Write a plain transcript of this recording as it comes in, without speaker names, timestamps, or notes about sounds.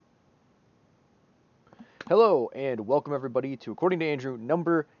Hello and welcome everybody to According to Andrew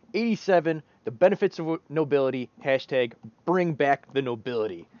number 87, The Benefits of Nobility, hashtag bring back the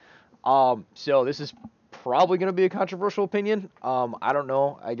nobility. So this is probably going to be a controversial opinion. I don't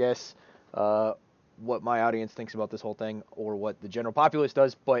know, I guess, uh, what my audience thinks about this whole thing or what the general populace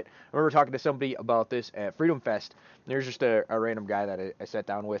does, but I remember talking to somebody about this at Freedom Fest. There's just a random guy that I sat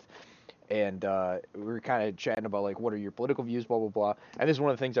down with, and we were kind of chatting about like what are your political views, blah blah blah. And this is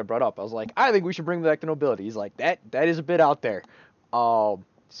one of the things I brought up. I was like, I think we should bring back the nobility. He's like, that is a bit out there.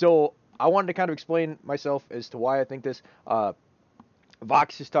 So I wanted to kind of explain myself as to why I think this.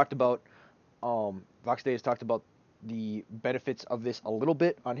 Vox has talked about Vox Day has talked about the benefits of this a little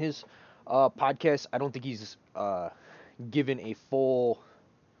bit on his podcast. I don't think he's given a full.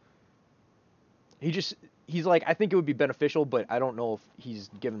 He's like, I think it would be beneficial, but I don't know if he's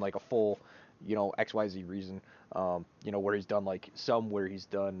given like a full, XYZ reason. Where he's done like some where he's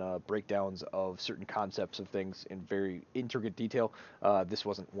done breakdowns of certain concepts of things in very intricate detail. This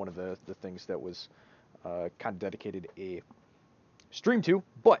wasn't one of the things that was kind of dedicated a stream to,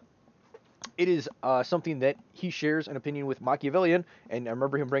 but it is something that he shares an opinion with Machiavellian, and I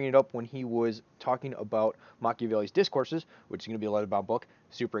remember him bringing it up when he was talking about Machiavelli's Discourses, which is going to be a leather-bound book.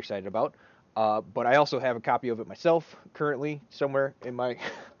 Super excited about. But I also have a copy of it myself currently somewhere in my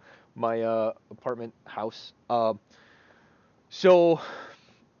my apartment house. So,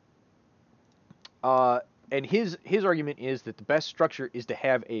 uh, and his argument is that the best structure is to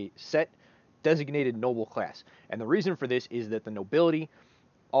have a set designated noble class, and the reason for this is that the nobility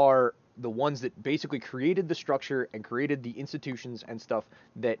are the ones that basically created the structure and created the institutions and stuff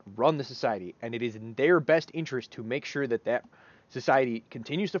that run the society, and it is in their best interest to make sure that that society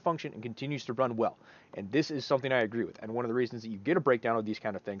continues to function and continues to run well. And this is something I agree with. And one of the reasons that you get a breakdown of these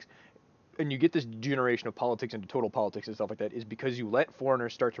kind of things and you get this degeneration of politics into total politics and stuff like that is because you let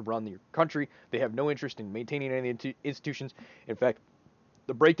foreigners start to run your country. They have no interest in maintaining any institutions. In fact,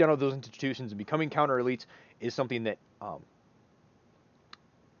 the breakdown of those institutions and becoming counter elites is something that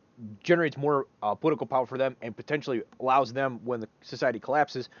generates more political power for them and potentially allows them, when the society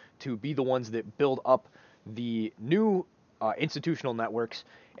collapses, to be the ones that build up the new institutional networks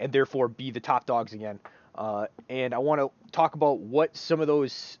and therefore be the top dogs again. And I want to talk about what some of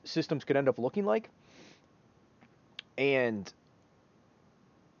those systems could end up looking like, and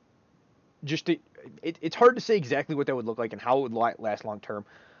just it's hard to say exactly what that would look like and how it would last long term.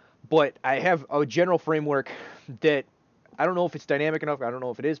 But I have a general framework that I don't know if it's dynamic enough. I don't know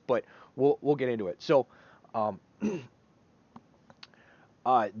if it is, but we'll get into it. So, um,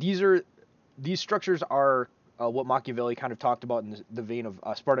 these structures are what Machiavelli kind of talked about in the vein of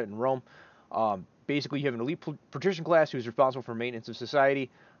Sparta and Rome. Basically, you have an elite patrician class who's responsible for maintenance of society,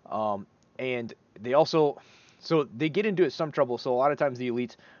 and they also so they get into some trouble. So a lot of times the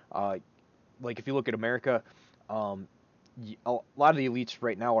elites, uh, like if you look at America, um, a lot of the elites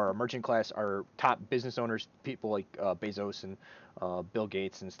right now are merchant class, are top business owners, people like Bezos and Bill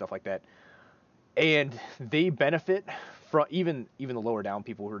Gates and stuff like that, and they benefit from even the lower down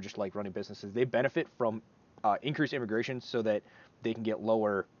people who are just like running businesses. They benefit from increased immigration so that they can get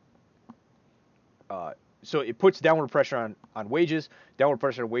lower. Uh, so it puts downward pressure on wages. Downward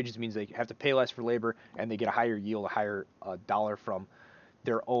pressure on wages means they have to pay less for labor, and they get a higher yield, a higher dollar from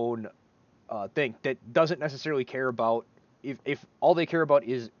their own thing. That doesn't necessarily care about if all they care about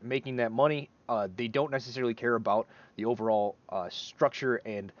is making that money. They don't necessarily care about the overall structure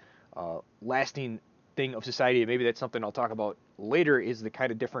and lasting thing of society. And maybe that's something I'll talk about later. Is the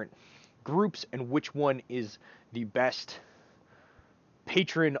kind of different groups and which one is the best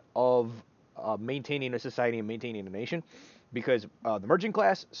patron of maintaining a society and maintaining a nation, because the merchant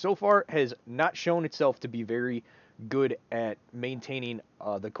class so far has not shown itself to be very good at maintaining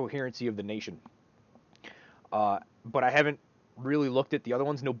the coherency of the nation. But I haven't really looked at the other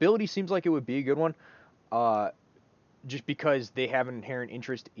ones. Nobility seems like it would be a good one, uh, just because they have an inherent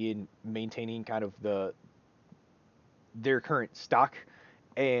interest in maintaining kind of their current stock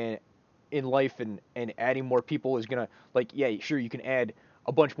and in life, and adding more people is gonna, like, yeah, sure, you can add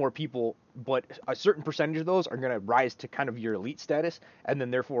a bunch more people, but a certain percentage of those are gonna rise to kind of your elite status, and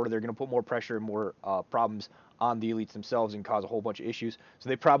then therefore they're gonna put more pressure and more problems on the elites themselves and cause a whole bunch of issues. So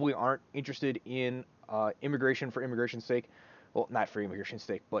they probably aren't interested in immigration for immigration's sake. Well, not for immigration's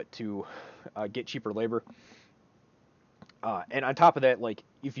sake, but to get cheaper labor. And on top of that, like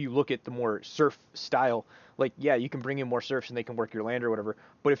if you look at the more serf style, like yeah, you can bring in more serfs and they can work your land or whatever.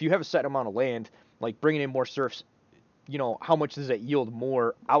 But if you have a set amount of land, like bringing in more serfs, how much does that yield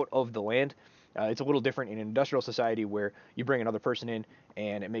more out of the land? It's a little different in an industrial society where you bring another person in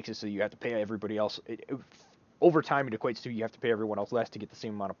and it makes it so you have to pay everybody else. over time it equates to you have to pay everyone else less to get the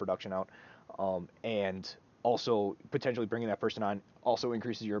same amount of production out, and also potentially bringing that person on also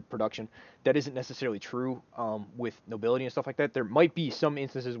increases your production. That isn't necessarily true with nobility and stuff like that. There might be some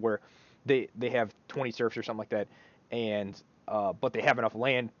instances where they have 20 serfs or something like that, and but they have enough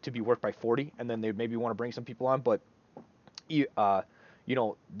land to be worked by 40, and then they maybe want to bring some people on, but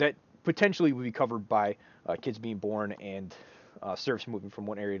that potentially would be covered by kids being born and serfs moving from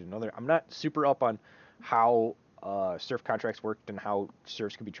one area to another. I'm not super up on how serf contracts worked and how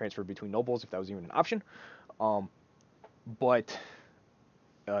serfs could be transferred between nobles, if that was even an option. But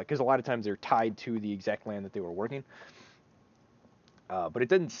because a lot of times they're tied to the exact land that they were working. But it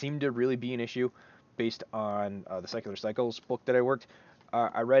didn't seem to really be an issue based on the Secular Cycles book that I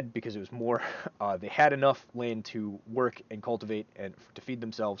read, because it was more they had enough land to work and cultivate and to feed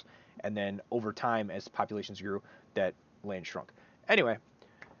themselves, and then over time as populations grew, that land shrunk. Anyway,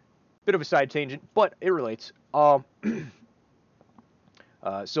 bit of a side tangent, but it relates. So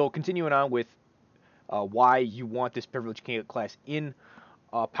continuing on with why you want this privileged candidate class in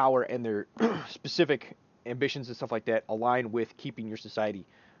power, and their specific ambitions and stuff like that align with keeping your society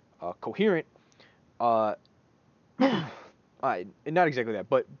coherent. Not exactly that,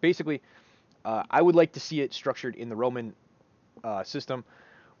 but basically, I would like to see it structured in the Roman system,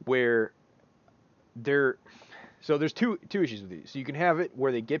 where there's two issues with these. So you can have it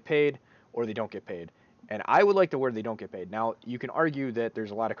where they get paid or they don't get paid. And I would like to where they don't get paid. Now, you can argue that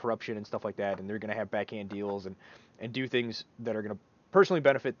there's a lot of corruption and stuff like that, and they're going to have backhand deals and do things that are going to personally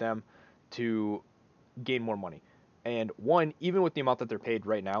benefit them to gain more money. And one, even with the amount that they're paid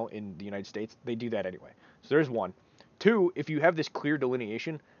right now in the United States, they do that anyway. So there's one. Two, if you have this clear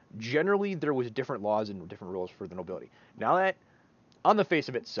delineation, generally there was different laws and different rules for the nobility. Now that, on the face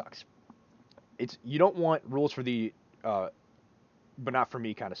of it, sucks. You don't want rules for the but not for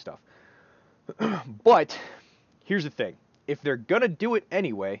me kind of stuff. But here's the thing. If they're going to do it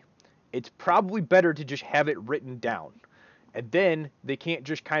anyway, it's probably better to just have it written down. And then they can't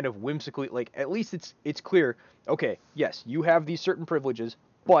just kind of whimsically, like, at least it's clear, okay, yes, you have these certain privileges,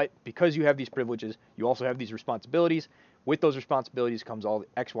 but because you have these privileges, you also have these responsibilities. With those responsibilities comes all the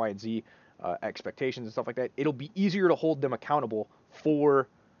X, Y, and Z expectations and stuff like that. It'll be easier to hold them accountable for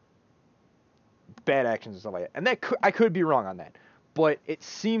bad actions and stuff like that. And I could be wrong on that. But it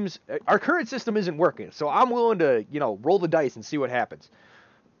seems our current system isn't working, so I'm willing to, roll the dice and see what happens.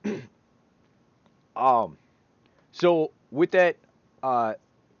 So with that, I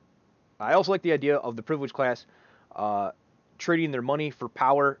also like the idea of the privileged class trading their money for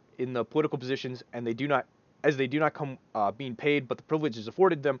power in the political positions, and they do not come being paid, but the privileges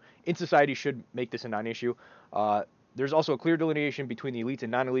afforded them in society should make this a non-issue. There's also a clear delineation between the elites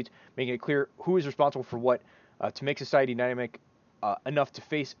and non-elites, making it clear who is responsible for what to make society dynamic enough to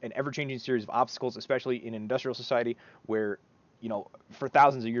face an ever-changing series of obstacles, especially in an industrial society where, for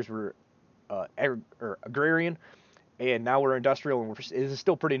thousands of years we're agrarian, and now we're industrial, and it is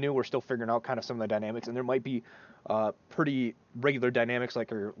still pretty new. We're still figuring out kind of some of the dynamics, and there might be pretty regular dynamics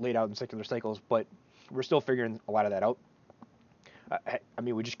like are laid out in Secular Cycles, but we're still figuring a lot of that out. I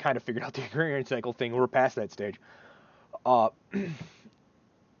mean, we just kind of figured out the agrarian cycle thing. We're past that stage. And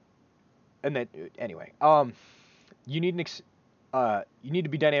then, anyway, you need to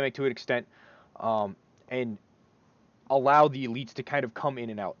be dynamic to an extent, and allow the elites to kind of come in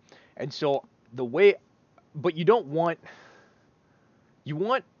and out. And so but you want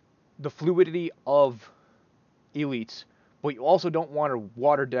the fluidity of elites, but you also don't want to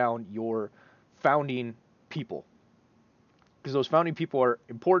water down your founding people, because those founding people are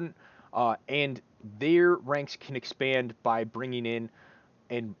important, and their ranks can expand by bringing in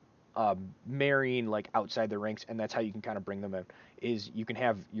and marrying like outside their ranks, and that's how you can kind of bring them in. Is you can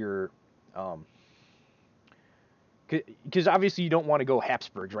have your because obviously you don't want to go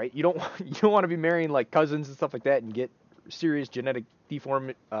Habsburgs, right? You don't want to be marrying like cousins and stuff like that and get serious genetic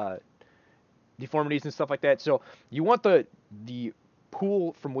deformities and stuff like that. So you want the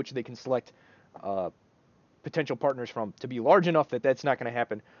pool from which they can select potential partners from to be large enough that that's not going to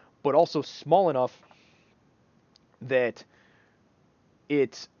happen, but also small enough that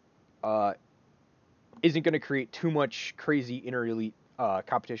it isn't going to create too much crazy inter-elite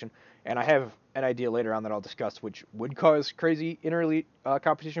competition. And I have an idea later on that I'll discuss which would cause crazy inter-elite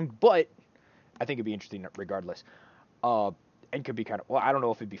competition, but I think it'd be interesting regardless. And could be kind of, well, I don't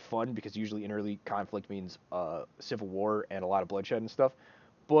know if it'd be fun, because usually inter-elite conflict means civil war and a lot of bloodshed and stuff,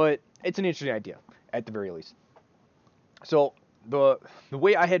 but it's an interesting idea at the very least. So the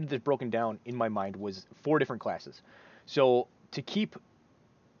way I had this broken down in my mind was 4 different classes. So to keep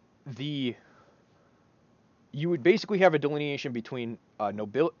you would basically have a delineation between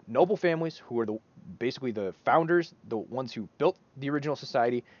noble families who are basically the founders, the ones who built the original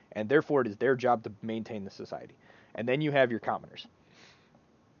society, and therefore it is their job to maintain the society. And then you have your commoners.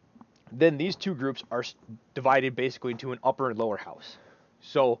 Then these two groups are divided basically into an upper and lower house.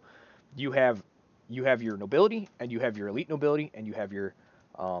 So you have your nobility, and you have your elite nobility, and you have your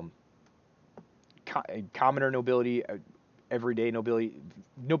um, commoner nobility, everyday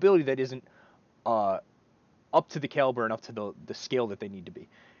nobility that isn't uh, up to the caliber and up to the scale that they need to be.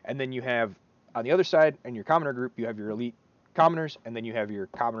 And then you have on the other side, in your commoner group, you have your elite commoners, and then you have your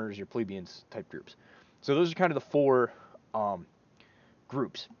commoners, your plebeians type groups. So those are kind of the four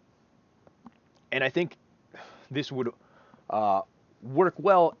groups. And I think this would work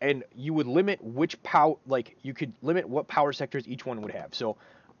well, and you would limit which power, like you could limit what power sectors each one would have. So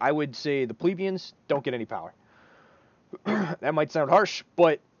I would say the plebeians don't get any power. That might sound harsh,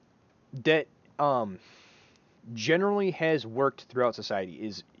 but that generally has worked throughout society.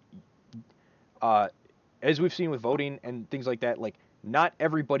 Is as we've seen with voting and things like that, like not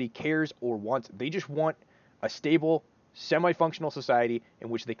everybody cares or wants. They just want a stable, semi-functional society in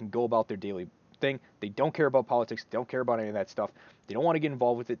which they can go about their daily thing. They don't care about politics. They don't care about any of that stuff. They don't want to get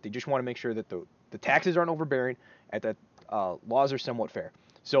involved with it. They just want to make sure that the taxes aren't overbearing and that laws are somewhat fair.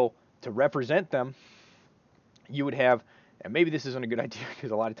 So to represent them, you would have, and maybe this isn't a good idea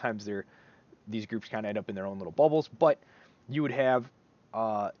because a lot of times these groups kind of end up in their own little bubbles, but you would have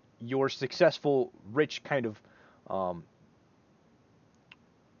your successful, rich kind of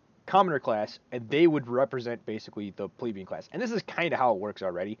commoner class, and they would represent basically the plebeian class. And this is kind of how it works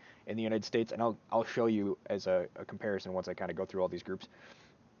already in the United States, and I'll show you as a comparison once I kind of go through all these groups.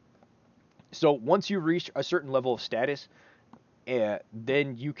 So once you reach a certain level of status,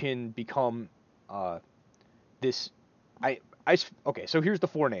 then you can become this. Okay. So here's the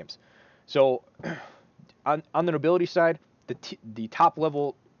four names. So on the nobility side, the top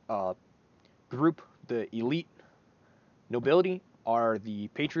level group, the elite nobility, are the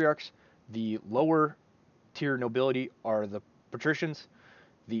patriarchs. The lower tier nobility are the patricians.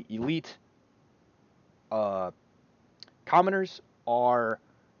 The elite commoners are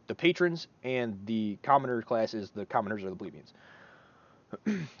the patrons, and the commoner class is the commoners or the plebeians.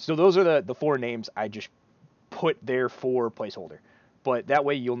 So those are the four names I just put there for placeholder. But that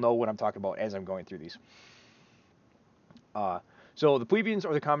way you'll know what I'm talking about as I'm going through these. So the plebeians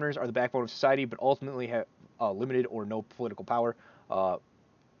or the commoners are the backbone of society, but ultimately have limited or no political power.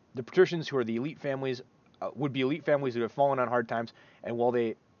 The patricians, who are the elite families, would be elite families that have fallen on hard times, and while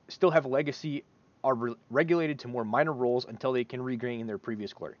they still have a legacy, are regulated to more minor roles until they can regain their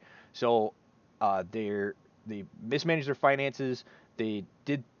previous glory. So they mismanaged their finances. They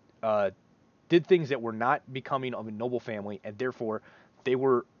did things that were not becoming of a noble family, and therefore they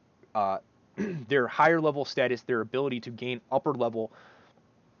were their higher level status, their ability to gain upper level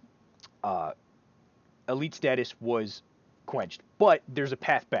elite status was quenched. But there's a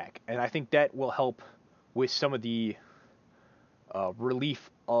path back, and I think that will help with some of the relief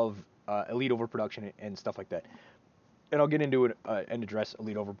of elite overproduction and stuff like that. And I'll get into it and address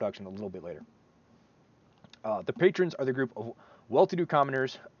elite overproduction a little bit later. The patrons are the group of well-to-do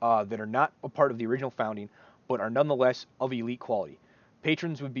commoners that are not a part of the original founding, but are nonetheless of elite quality.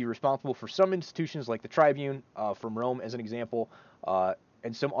 Patrons would be responsible for some institutions like the tribune from Rome, as an example,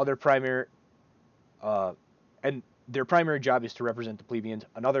 and some other primary, and their primary job is to represent the plebeians.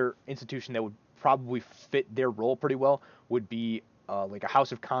 Another institution that would probably fit their role pretty well would be like a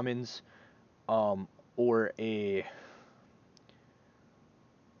House of Commons or a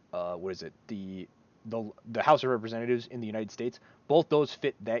what is it, the House of Representatives in the United States. Both those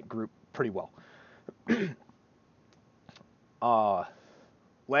fit that group pretty well.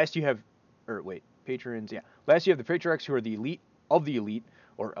 Last you have, or wait, patrons, yeah. Last you have the patriarchs, who are the elite of the elite,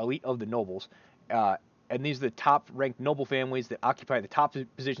 or elite of the nobles, and these are the top-ranked noble families that occupy the top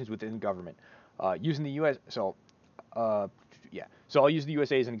positions within government. Using the U.S., so I'll use the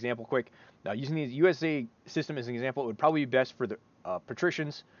USA as an example quick. Now, using the USA system as an example, it would probably be best for the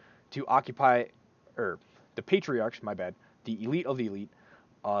patricians to occupy, or the patriarchs, my bad, the elite of the elite,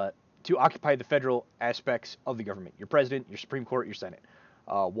 to occupy the federal aspects of the government, your president, your Supreme Court, your Senate,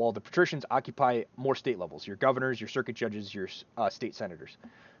 while the patricians occupy more state levels, your governors, your circuit judges, your state senators.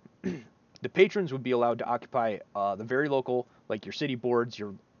 The patrons would be allowed to occupy the very local, like your city boards,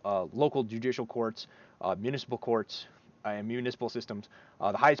 your local judicial courts, municipal courts, and municipal systems.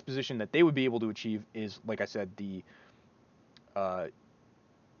 The highest position that they would be able to achieve is, like I said, the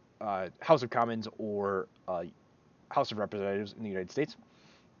House of Commons or House of Representatives in the United States.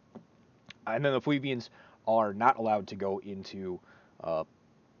 And then the plebeians are not allowed to go into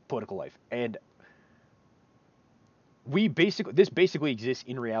political life. And this basically exists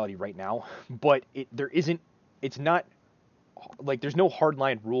in reality right now, but it's not like there's no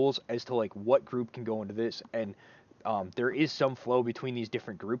hardline rules as to like what group can go into this, and there is some flow between these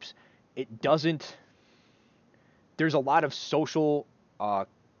different groups. It doesn't. There's a lot of social uh,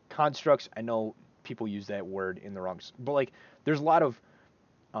 constructs. I know people use that word in the wrong, but like there's a lot of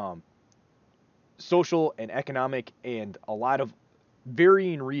um, social and economic and a lot of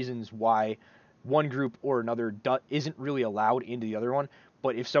varying reasons why one group or another isn't really allowed into the other one.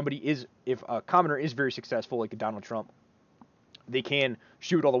 But if a commoner is very successful, like a Donald Trump, they can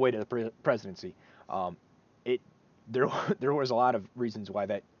shoot all the way to the presidency. Um, it there there was a lot of reasons why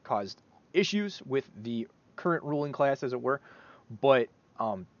that caused issues with the current ruling class, as it were, but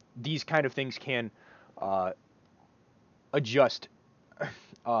these kind of things can uh, adjust.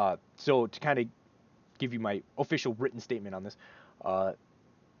 So to kind of give you my official written statement on this, uh,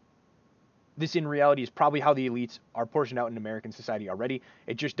 this in reality is probably how the elites are portioned out in American society already.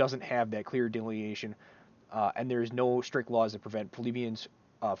 It just doesn't have that clear delineation, and there's no strict laws that prevent plebeians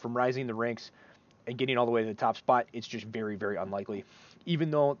from rising the ranks and getting all the way to the top spot. It's just very, very unlikely.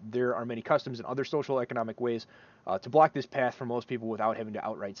 Even though there are many customs and other social economic ways to block this path for most people without having to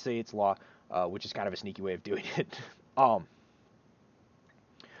outright say it's law, which is kind of a sneaky way of doing it. um,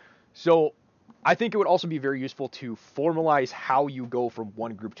 so I think it would also be very useful to formalize how you go from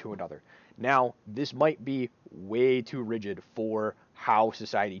one group to another. Now, this might be way too rigid for how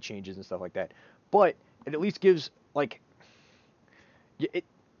society changes and stuff like that, but it at least gives like it.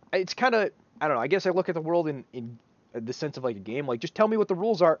 It's kind of, I don't know. I guess I look at the world in the sense of like a game. Like, just tell me what the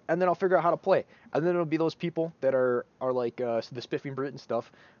rules are, and then I'll figure out how to play. And then it'll be those people that are like the Spiffing Brit and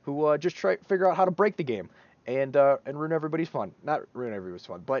stuff who just try figure out how to break the game and ruin everybody's fun. Not ruin everybody's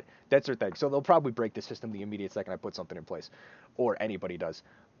fun, but that's their thing. So they'll probably break the system the immediate second I put something in place, or anybody does.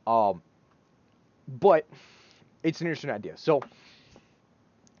 Um, but it's an interesting idea. So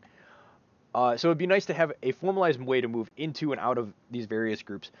it'd be nice to have a formalized way to move into and out of these various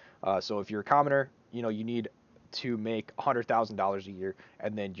groups. So if you're a commoner, you need to make $100,000 a year,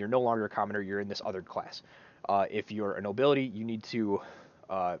 and then you're no longer a commoner, you're in this other class. If you're a nobility, you need to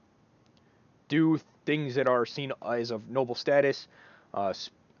uh, do things that are seen as of noble status. Uh,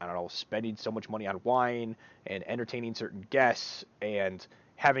 I don't know, spending so much money on wine and entertaining certain guests and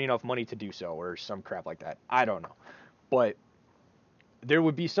having enough money to do so, or some crap like that. I don't know, but there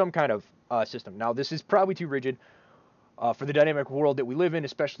would be some kind of system. Now, this is probably too rigid for the dynamic world that we live in,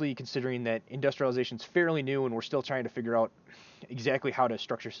 especially considering that industrialization is fairly new and we're still trying to figure out exactly how to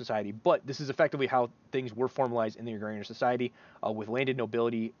structure society. But this is effectively how things were formalized in the agrarian society with landed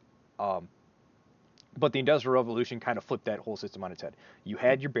nobility. Um, but the Industrial Revolution kind of flipped that whole system on its head. You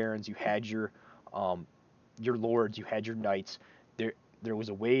had your barons, you had your lords, you had your knights. There was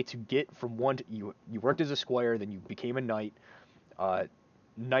a way to get from one to you worked as a squire, then you became a knight. Uh,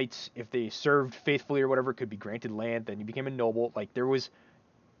 Knights, if they served faithfully or whatever, could be granted land. Then you became a noble. Like there was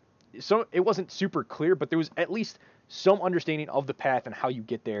some, it wasn't super clear, but there was at least some understanding of the path and how you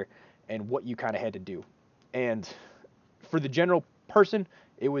get there and what you kind of had to do. And for the general person,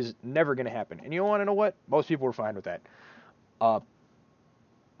 it was never going to happen. And you want to know what? Most people were fine with that. Uh,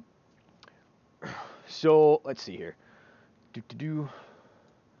 so let's see here.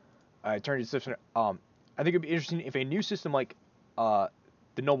 I turned to system. I think it'd be interesting if a new system like uh,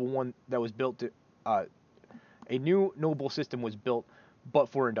 the noble one that was built to, a new noble system was built, but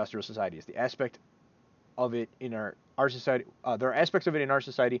for industrial societies. The aspect of it in our society, there are aspects of it in our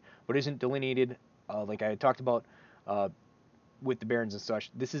society, but isn't delineated, like I had talked about uh, with the barons and such.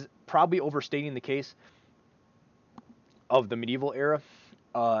 This is probably overstating the case of the medieval era,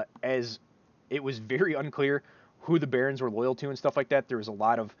 as it was very unclear who the barons were loyal to and stuff like that. There was a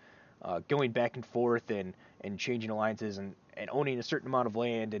lot of going back and forth and changing alliances and owning a certain amount of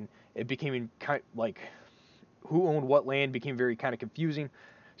land, and it became kind like who owned what land became very kind of confusing.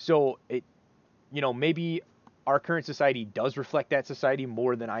 So maybe our current society does reflect that society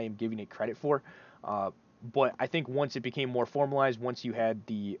more than I am giving it credit for. But I think once it became more formalized, once you had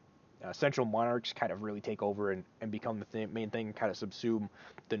the central monarchs kind of really take over and become the main thing, kind of subsume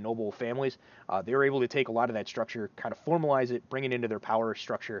the noble families, they were able to take a lot of that structure, kind of formalize it, bring it into their power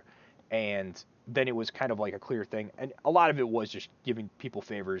structure, and then it was kind of like a clear thing. And a lot of it was just giving people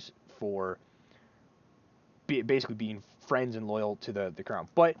favors for basically being friends and loyal to the crown.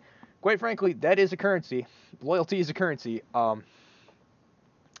 But quite frankly, that is a currency. Loyalty is a currency.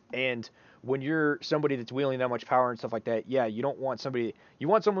 And when you're somebody that's wielding that much power and stuff like that, yeah, you don't want somebody. You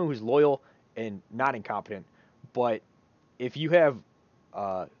want someone who's loyal and not incompetent. But if you have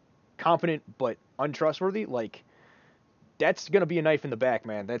competent but untrustworthy, that's gonna be a knife in the back,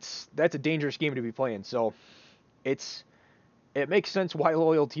 man. That's a dangerous game to be playing. So it's it makes sense why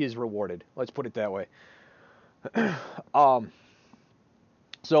loyalty is rewarded. Let's put it that way. um,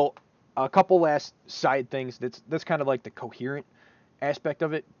 so a couple last side things. That's kind of like the coherent aspect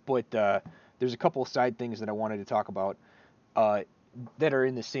of it, but there's a couple of side things that I wanted to talk about uh, that are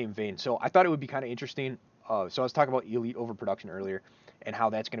in the same vein. So I thought it would be kind of interesting. So I was talking about elite overproduction earlier and how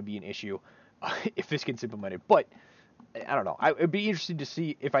that's going to be an issue if this gets implemented. But I don't know. It'd be interesting to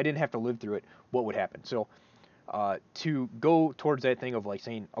see if I didn't have to live through it, what would happen. So to go towards that thing of like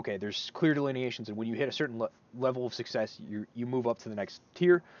saying, okay, there's clear delineations, and when you hit a certain level of success, you move up to the next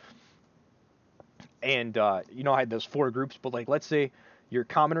tier. And I had those four groups, but like let's say your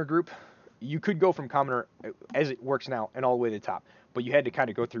commoner group, you could go from commoner as it works now and all the way to the top, but you had to kind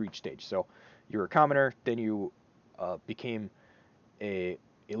of go through each stage. So you were a commoner, then you became a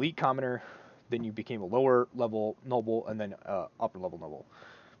elite commoner, then you became a lower level noble, and then upper level noble.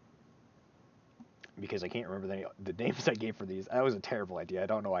 Because I can't remember the names I gave for these. That was a terrible idea. I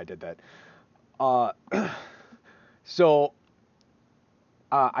don't know why I did that. Uh, so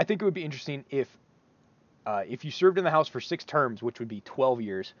I think it would be interesting if you served in the House for 6 terms, which would be 12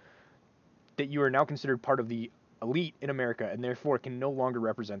 years, that you are now considered part of the elite in America and therefore can no longer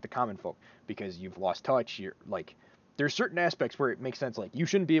represent the common folk because you've lost touch. You're like, there's certain aspects where it makes sense. Like, you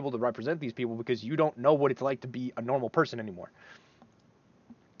shouldn't be able to represent these people because you don't know what it's like to be a normal person anymore.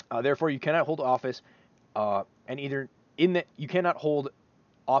 Therefore, you cannot hold office, and either in that you cannot hold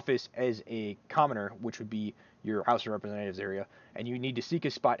office as a commoner, which would be your House of Representatives area, and you need to seek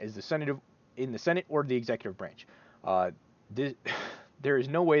a spot as the Senate in the Senate or the executive branch. This, there is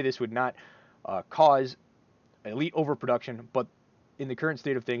no way this would not cause elite overproduction, but in the current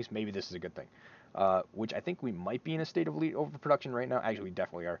state of things, maybe this is a good thing. Which I think we might be in a state of elite overproduction right now. Actually, we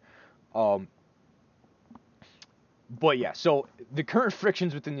definitely are. Um, but yeah, so the current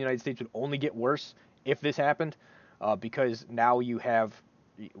frictions within the United States would only get worse if this happened, because now you have,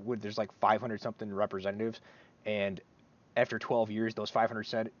 there's like 500 something representatives, and after 12 years, those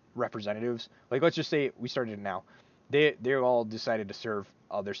 500 representatives, like let's just say we started now, they all decided to serve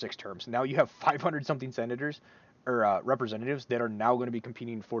their 6 terms. Now you have 500 something senators or representatives that are now going to be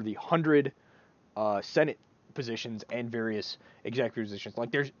competing for the 100 Senate positions and various executive positions.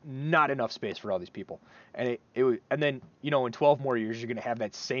 Like there's not enough space for all these people, and and then in 12 more years you're going to have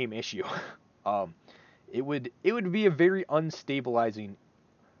that same issue. um, it would be a very unstabilizing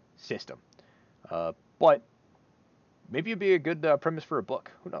system, but maybe it'd be a good premise for a book.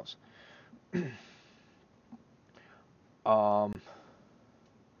 Who knows? um,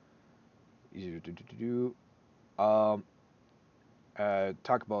 easier to do. Um,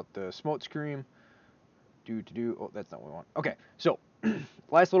 talk about the smoke screen. Oh, that's not what we want. Okay, so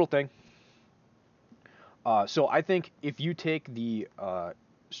last little thing. So I think if you take the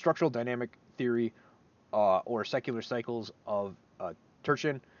structural dynamic theory or secular cycles of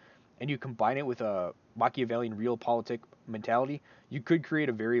Turchin and you combine it with a Machiavellian realpolitik mentality, you could create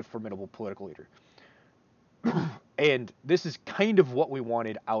a very formidable political leader. And this is kind of what we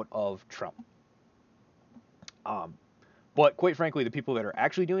wanted out of Trump. Um, but quite frankly, the people that are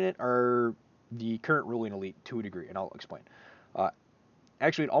actually doing it are the current ruling elite to a degree, and I'll explain. Uh,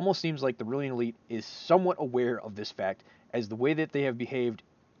 Actually, it almost seems like the ruling elite is somewhat aware of this fact, as the way that they have behaved,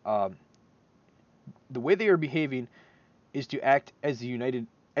 um, the way they are behaving, is to act as a united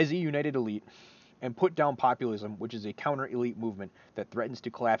elite, and put down populism, which is a counter-elite movement that threatens to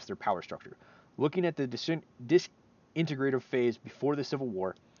collapse their power structure. Looking at the disintegrative phase before the Civil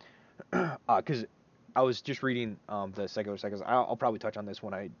War, because I was just reading the secular cycles. I'll probably touch on this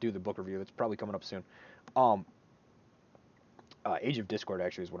when I do the book review. That's probably coming up soon. Um, Age of Discord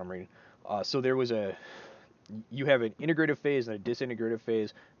actually is what I'm reading. So you have an integrative phase, then a disintegrative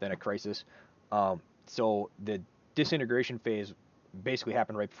phase, then a crisis. So the disintegration phase basically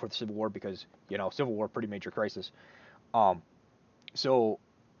happened right before the Civil War because Civil War, pretty major crisis. Um, so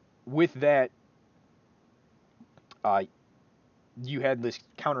with that, uh, you had this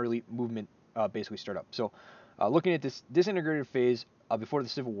counter elite movement basically start up. So looking at this disintegrated phase before the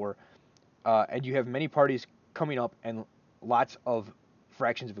Civil War, and you have many parties coming up and lots of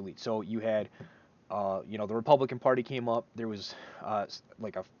fractions of elite. So you had, the Republican Party came up. There was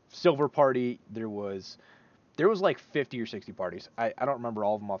like a Silver Party. There was like 50 or 60 parties. I don't remember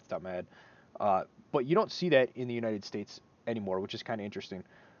all of them off the top of my head. But you don't see that in the United States anymore, which is kind of interesting.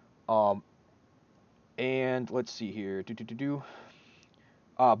 And let's see here.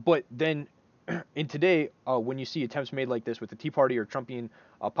 But then in today, when you see attempts made like this with the Tea Party or Trumpian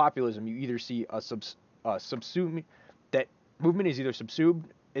populism, you either see a subsume that movement is either subsumed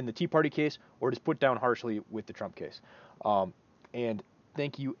in the Tea Party case or it is put down harshly with the Trump case. And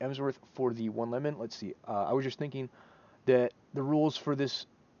thank you, Emsworth, for the one lemon. Let's see. I was just thinking that the rules for this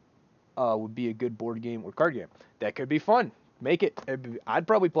would be a good board game or card game. That could be fun. Make it. I'd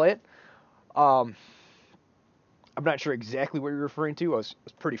probably play it. Um, I'm not sure exactly what you're referring to. I was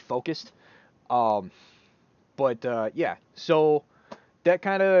pretty focused. Um, but yeah, so that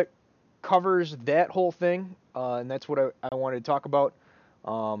kind of covers that whole thing, and that's what I wanted to talk about.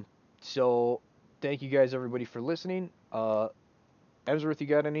 So thank you guys, everybody, for listening. Emsworth, you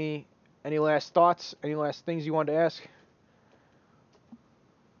got any last thoughts? Any last things you wanted to ask?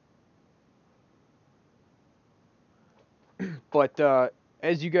 But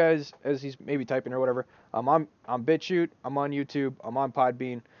as you guys, as he's maybe typing or whatever, I'm BitChute. I'm on YouTube. I'm on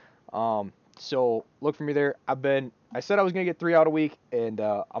Podbean. So look for me there. I said I was gonna get 3 out a week, and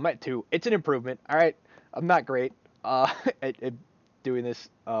I'm at 2. It's an improvement. All right, I'm not great at doing this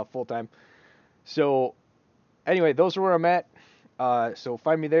full time. So anyway, those are where I'm at. So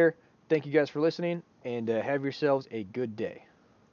find me there. Thank you guys for listening, and have yourselves a good day.